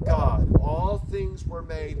with God. All things were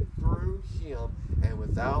made through him, and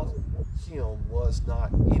without him was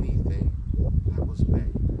not anything that was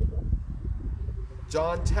made.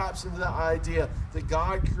 John taps into the idea that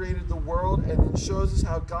God created the world and then shows us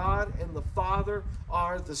how God and the Father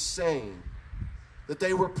are the same. That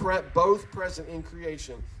they were both present in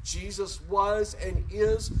creation. Jesus was and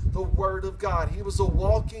is the Word of God. He was a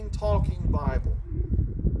walking, talking Bible.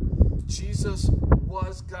 Jesus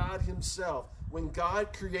was God himself. When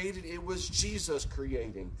God created, it was Jesus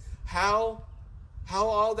creating. How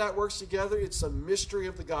all that works together, it's a mystery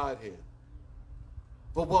of the Godhead.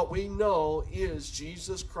 But what we know is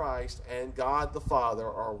Jesus Christ and God the Father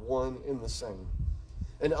are one and the same.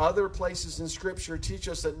 And other places in Scripture teach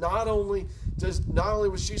us that not only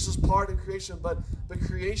was Jesus part in creation, but the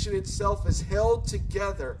creation itself is held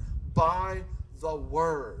together by the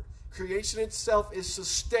Word. Creation itself is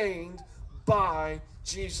sustained by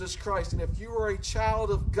Jesus Christ. And if you are a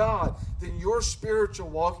child of God, then your spiritual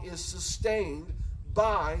walk is sustained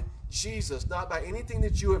by Jesus. Not by anything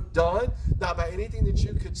that you have done, not by anything that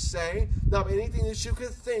you could say, not by anything that you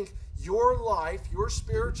could think. Your life, your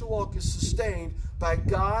spiritual walk is sustained by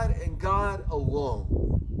God and God alone.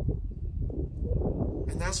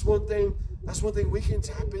 And that's one thing we can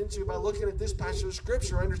tap into by looking at this passage of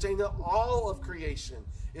Scripture, understanding that all of creation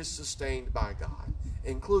is sustained by God,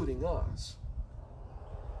 including us.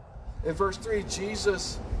 In verse 3, it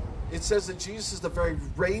says that Jesus is the very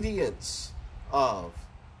radiance of,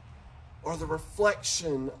 or the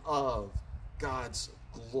reflection of, God's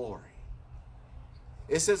glory.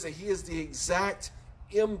 It says that he is the exact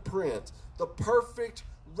imprint, the perfect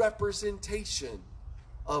representation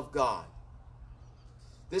of God.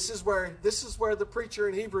 This is where the preacher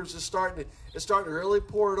in Hebrews is starting to really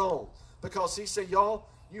pour it on, because he said, y'all,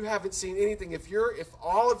 you haven't seen anything. If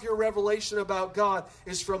all of your revelation about God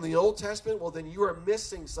is from the Old Testament, well, then you are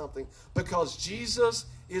missing something, because Jesus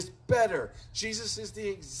is better. Jesus is the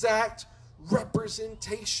exact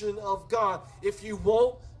representation of God. If you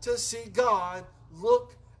want to see God,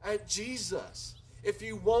 look at Jesus. If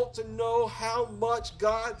you want to know how much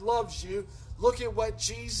God loves you, look at what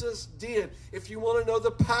Jesus did. If you want to know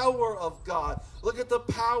the power of God, look at the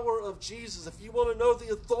power of Jesus. If you want to know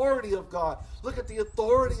the authority of God, look at the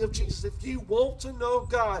authority of Jesus. If you want to know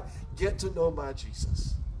God, get to know my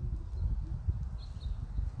Jesus.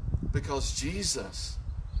 Because Jesus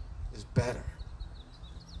is better.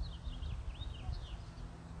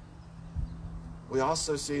 We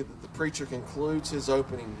also see that the preacher concludes his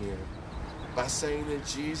opening here by saying that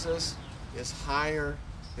Jesus is higher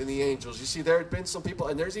than the angels. You see, there had been some people,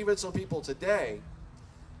 and there's even some people today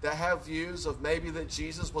that have views of maybe that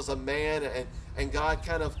Jesus was a man and God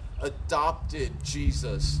kind of adopted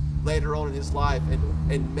Jesus later on in his life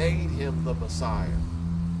and made him the Messiah.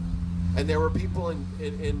 And there were people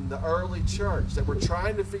in the early church that were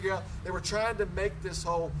trying to figure out, they were trying to make this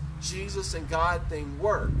whole Jesus and God thing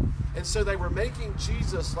work. And so they were making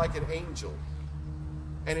Jesus like an angel.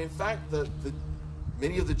 And in fact,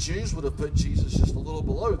 many of the Jews would have put Jesus just a little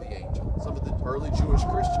below the angel, some of the early Jewish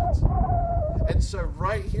Christians. And so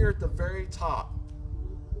right here at the very top,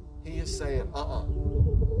 he is saying,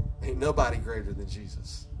 ain't nobody greater than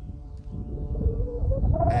Jesus.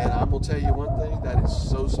 And I'm going to tell you one thing, that is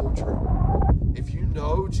so, so true. If you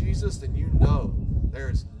know Jesus, then you know there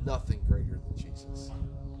is nothing greater than Jesus.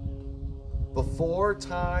 Before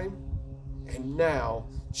time and now,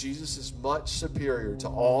 Jesus is much superior to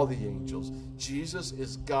all the angels. Jesus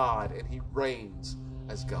is God, and he reigns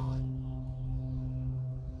as God.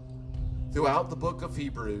 Throughout the book of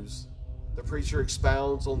Hebrews, the preacher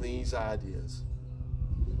expounds on these ideas.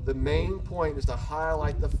 The main point is to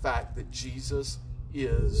highlight the fact that Jesus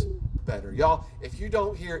is better. Y'all, if you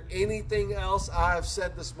don't hear anything else I've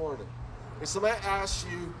said this morning, if somebody asks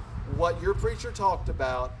you what your preacher talked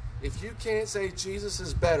about, if you can't say Jesus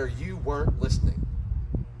is better, you weren't listening.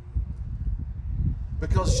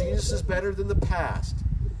 Because Jesus is better than the past.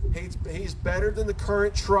 He's better than the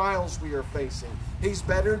current trials we are facing. He's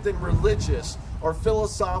better than religious or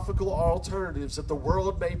philosophical alternatives that the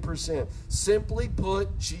world may present. Simply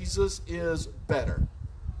put, Jesus is better.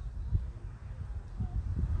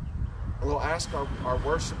 I'm going to ask our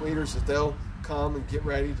worship leaders if they'll come and get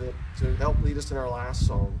ready to help lead us in our last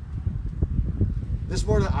song. This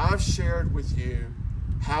morning, I've shared with you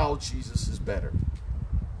how Jesus is better.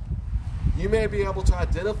 You may be able to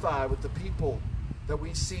identify with the people that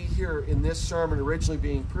we see here in this sermon originally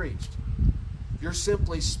being preached. You're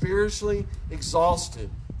simply spiritually exhausted.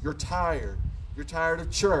 You're tired. You're tired of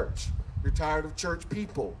church. You're tired of church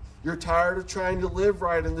people. You're tired of trying to live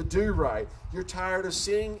right and to do right. You're tired of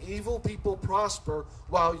seeing evil people prosper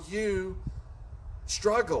while you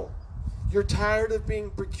struggle. You're tired of being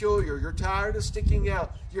peculiar. You're tired of sticking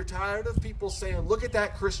out. You're tired of people saying, look at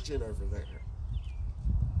that Christian over there.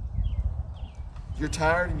 You're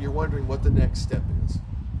tired and you're wondering what the next step is.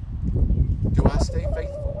 Do I stay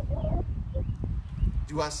faithful?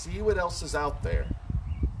 Do I see what else is out there?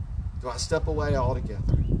 Do I step away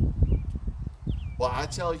altogether? Well, I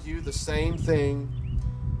tell you the same thing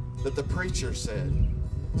that the preacher said.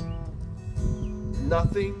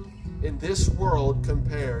 Nothing in this world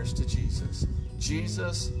compares to Jesus.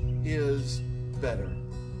 Jesus is better.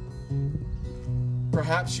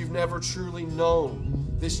 Perhaps you've never truly known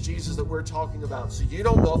this Jesus that we're talking about, so you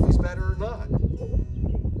don't know if he's better or not.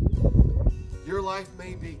 Your life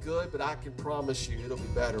may be good, but I can promise you it'll be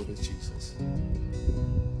better with Jesus.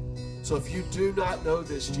 So if you do not know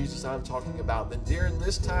this Jesus I'm talking about, then during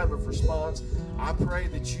this time of response, I pray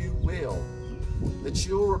that you will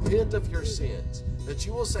repent of your sins, that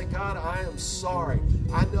you will say, God, I am sorry.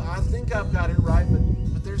 I think I've got it right,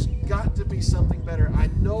 but there's got to be something better. I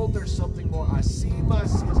know there's something more. I see my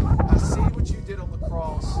sins. I see what you did on the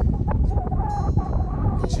cross.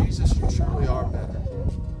 And Jesus, you truly are better.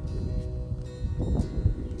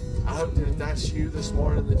 I hope that if that's you this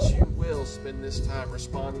morning, that you will spend this time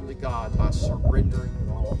responding to God by surrendering it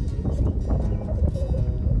all.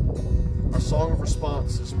 Our song of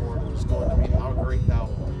response this morning is going to be How Great Thou Art.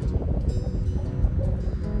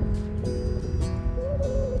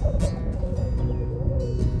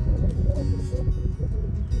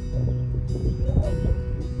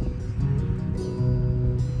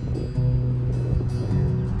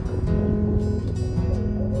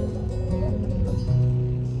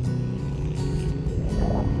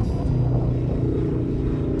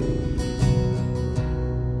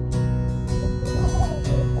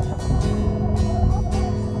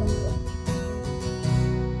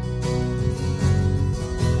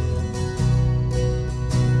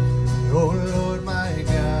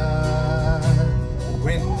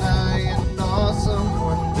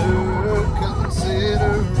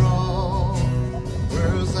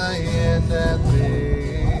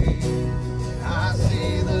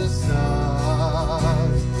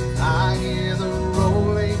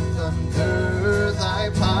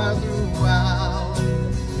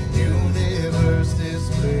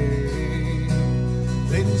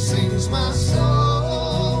 sings my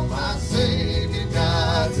soul, my Savior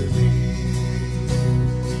God, to thee.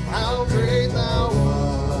 How great thou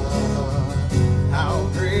art, how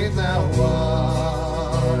great thou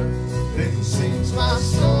art. Then sings my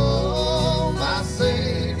soul, my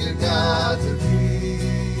Savior God, to thee.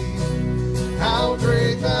 How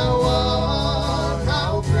great thou art,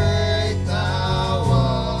 how great thou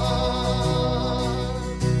art.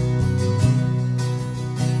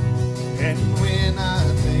 And when I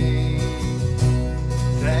think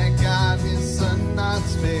that God his Son not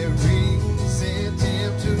sparing sent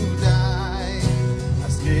him to die, I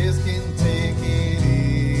scarce can take it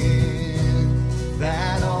in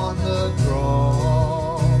that on the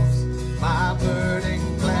cross my burden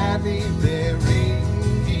gladly bearing,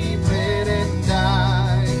 he bled and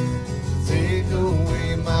died to take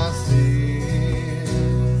away my sin.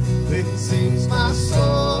 Then sings my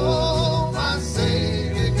soul, my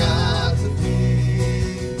Savior God, to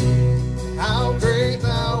thee. How great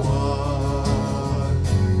thou art,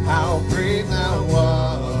 how great thou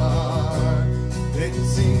art. Then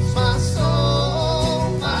sings my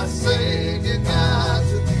soul, my Savior God,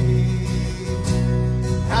 to thee.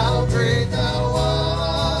 How great thou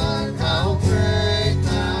art, how great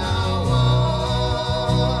thou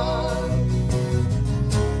art.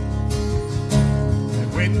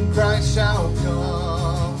 And when Christ shall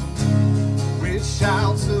come with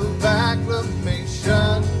shouts of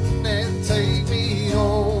acclamation and take me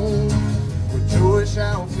home, with joy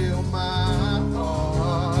shall fill my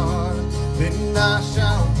heart, then I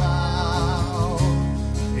shall bow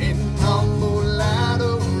in humble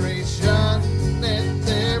adoration and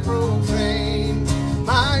there proclaim,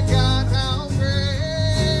 my God, how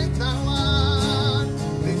great thou art.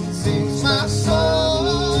 Then sings my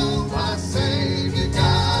soul, my Savior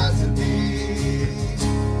God, to thee.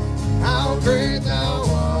 How great thou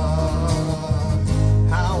art,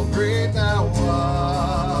 how great thou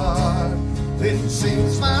art. Then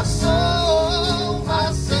sings my soul,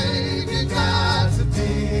 my Savior God, to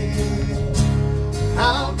thee.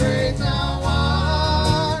 How great thou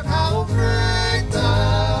art, how great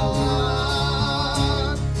thou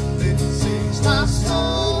art. Then sings my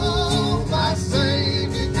soul, my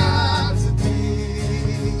Savior God, to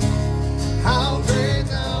thee. How great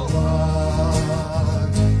thou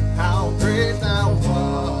art, how great thou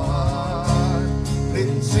art.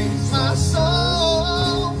 Then sings my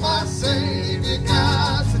soul, my Savior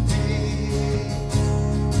God, to thee.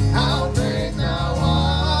 How great thou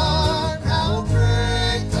art, how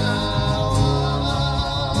great thou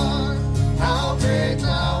art. How great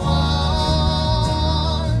thou art,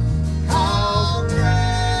 how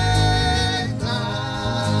great thou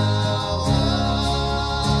art.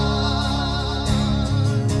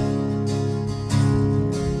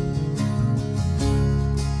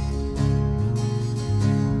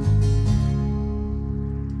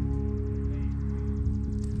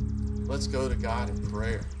 Let's go to God in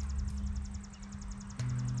prayer.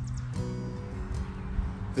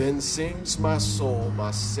 Then sings my soul,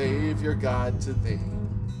 my Savior God, to thee.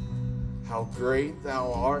 How great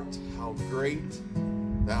thou art, how great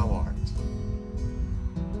thou art.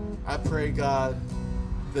 I pray, God,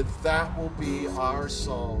 that that will be our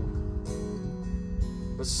song.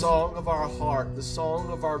 The song of our heart, the song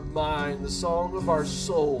of our mind, the song of our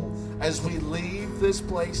soul as we leave this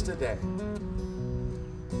place today.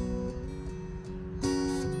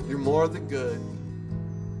 You're more than good.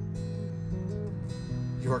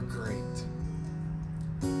 You are great.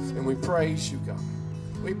 And we praise you, God.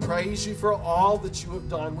 We praise you for all that you have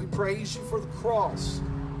done. We praise you for the cross.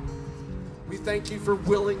 We thank you for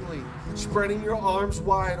willingly spreading your arms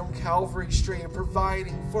wide on Calvary Street and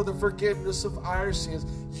providing for the forgiveness of our sins.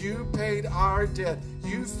 You paid our debt.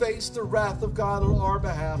 You faced the wrath of God on our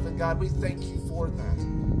behalf. And God, we thank you for that.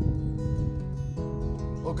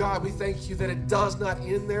 Oh God, we thank you that it does not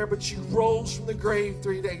end there, but you rose from the grave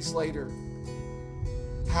 3 days later.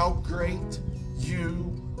 How great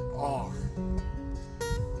you are.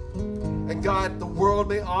 And God, the world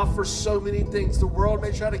may offer so many things. The world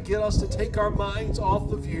may try to get us to take our minds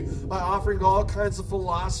off of you by offering all kinds of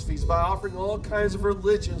philosophies, by offering all kinds of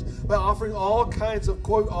religions, by offering all kinds of,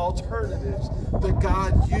 quote, alternatives. But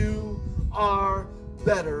God, you are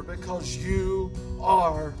better because you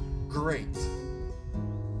are great.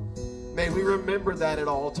 May we remember that at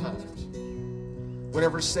all times.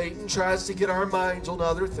 Whenever Satan tries to get our minds on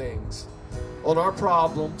other things, on our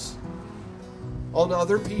problems, on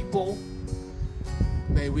other people,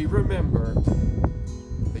 may we remember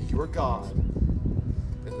that you are God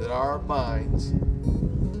and that our minds,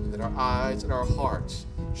 and that our eyes and our hearts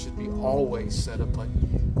should be always set upon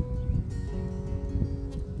you.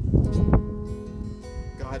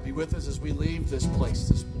 God, God, be with us as we leave this place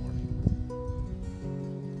this morning.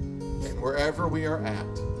 And wherever we are at,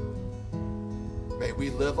 may we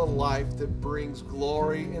live a life that brings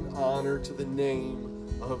glory and honor to the name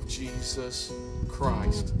of Jesus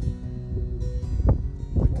Christ.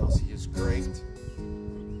 Because he is great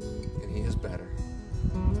and he is better.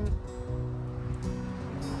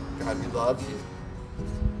 God, we love you.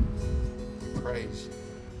 We praise you.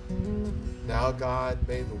 Now, God,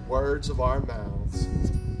 may the words of our mouths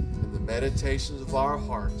and the meditations of our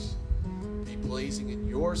hearts be pleasing in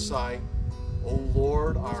your sight, O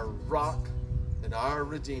Lord, our rock and our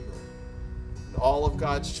Redeemer. And all of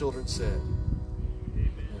God's children said,